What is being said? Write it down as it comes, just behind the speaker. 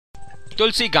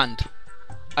Tulsi Gadh,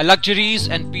 a luxurious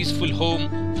and peaceful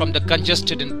home from the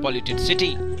congested and polluted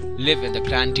city, live in the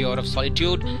grandeur of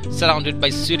solitude, surrounded by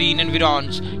serene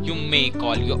environs you may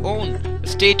call your own.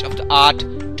 State-of-the-art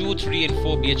 2, 3 and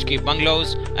 4 BHK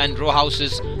bungalows and row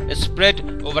houses is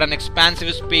spread over an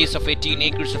expansive space of 18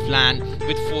 acres of land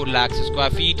with 4 lakhs square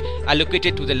feet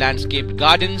allocated to the landscaped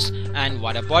gardens and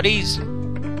water bodies.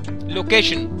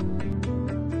 Location: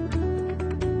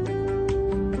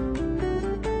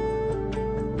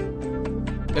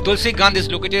 the Tulsi Gadh is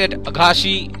located at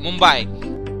Aghashi, Mumbai.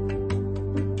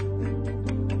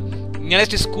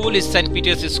 Nearest school is St.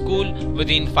 Peter's School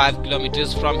within 5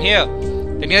 kilometers from here.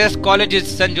 The nearest college is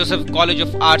St. Joseph College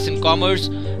of Arts and Commerce,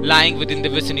 lying within the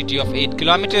vicinity of 8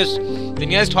 kilometers. The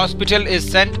nearest hospital is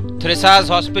St. Theresa's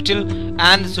Hospital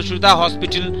and Sushruta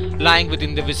Hospital, lying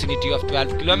within the vicinity of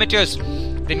 12 kilometers.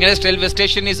 The nearest railway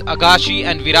station is Agashi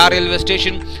and Virar railway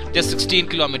station, just 16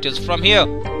 kilometers from here.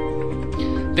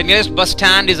 The nearest bus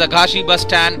stand is Agashi bus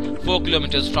stand, 4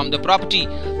 kilometers from the property.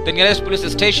 The nearest police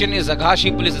station is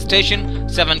Agashi police station,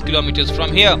 7 kilometers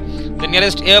from here. The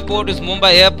nearest airport is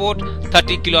Mumbai airport,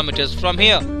 30 kilometers from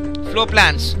here. Floor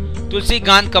plans: Tulsi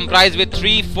Gadh comprise with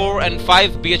 3, 4 and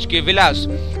 5 BHK villas.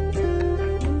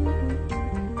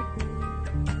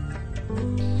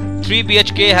 3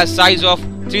 BHK has size of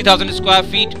 3000 square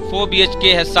feet, 4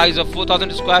 BHK has size of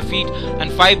 4000 square feet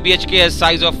and 5 BHK has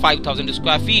size of 5000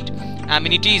 square feet.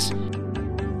 Amenities: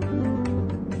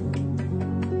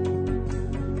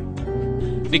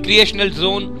 recreational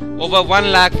zone over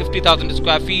 1,50,000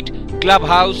 square feet,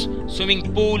 clubhouse,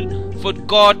 swimming pool, food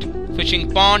court, fishing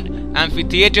pond,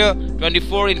 amphitheatre,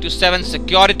 24/7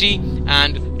 security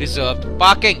and reserved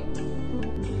parking.